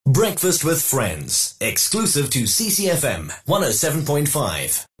Breakfast with Friends, exclusive to CCFM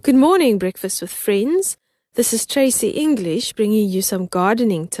 107.5. Good morning, Breakfast with Friends. This is Tracy English bringing you some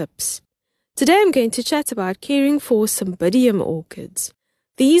gardening tips. Today I'm going to chat about caring for Cymbidium orchids.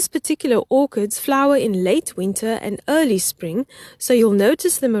 These particular orchids flower in late winter and early spring, so you'll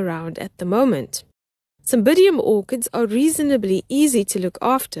notice them around at the moment. Cymbidium orchids are reasonably easy to look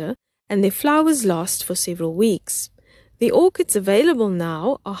after, and their flowers last for several weeks. The orchids available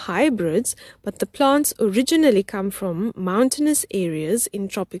now are hybrids, but the plants originally come from mountainous areas in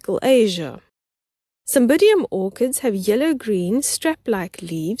tropical Asia. Cymbidium orchids have yellow-green strap-like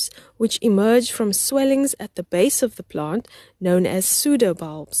leaves which emerge from swellings at the base of the plant known as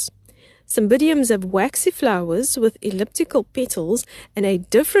pseudobulbs. Cymbidiums have waxy flowers with elliptical petals and a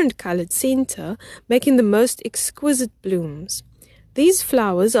different colored center, making the most exquisite blooms. These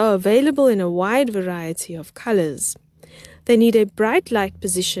flowers are available in a wide variety of colors. They need a bright light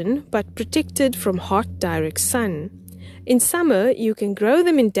position but protected from hot direct sun. In summer, you can grow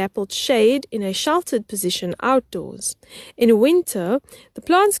them in dappled shade in a sheltered position outdoors. In winter, the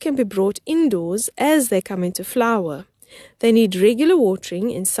plants can be brought indoors as they come into flower. They need regular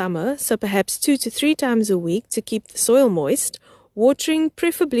watering in summer, so perhaps 2 to 3 times a week to keep the soil moist, watering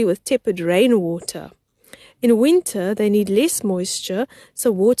preferably with tepid rainwater. In winter, they need less moisture,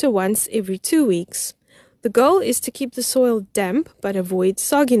 so water once every 2 weeks. The goal is to keep the soil damp but avoid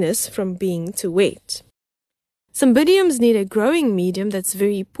sogginess from being too wet. Cymbidiums need a growing medium that's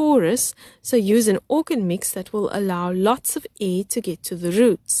very porous, so use an orchid mix that will allow lots of air to get to the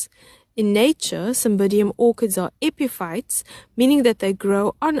roots. In nature, Cymbidium orchids are epiphytes, meaning that they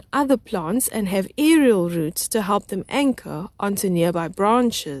grow on other plants and have aerial roots to help them anchor onto nearby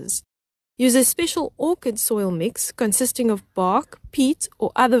branches. Use a special orchid soil mix consisting of bark, peat,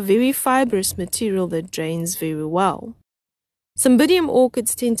 or other very fibrous material that drains very well. Cymbidium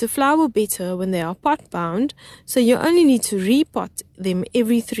orchids tend to flower better when they are pot-bound, so you only need to repot them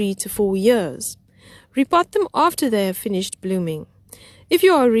every 3 to 4 years. Repot them after they have finished blooming. If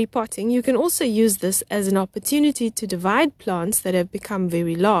you are repotting, you can also use this as an opportunity to divide plants that have become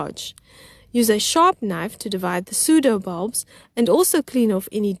very large. Use a sharp knife to divide the pseudobulbs and also clean off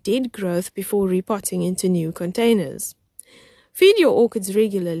any dead growth before repotting into new containers. Feed your orchids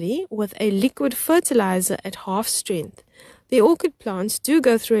regularly with a liquid fertilizer at half strength. The orchid plants do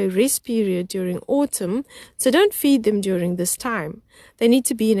go through a rest period during autumn, so don't feed them during this time. They need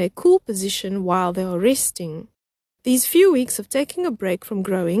to be in a cool position while they are resting. These few weeks of taking a break from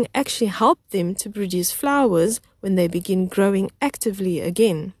growing actually help them to produce flowers when they begin growing actively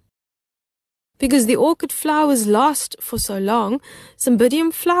again. Because the orchid flowers last for so long,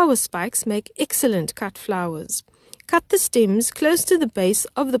 Cymbidium flower spikes make excellent cut flowers. Cut the stems close to the base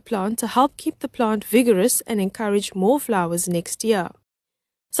of the plant to help keep the plant vigorous and encourage more flowers next year.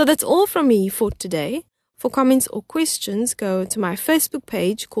 So that's all from me for today. For comments or questions, go to my Facebook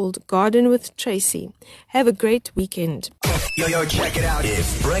page called Garden with Tracy. Have a great weekend. Yo, check it out.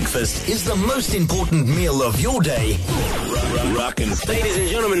 If breakfast is the most important meal of your day, rockin', ladies and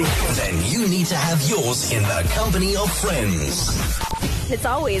gentlemen, then you need to have yours in the company of friends. It's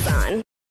always on.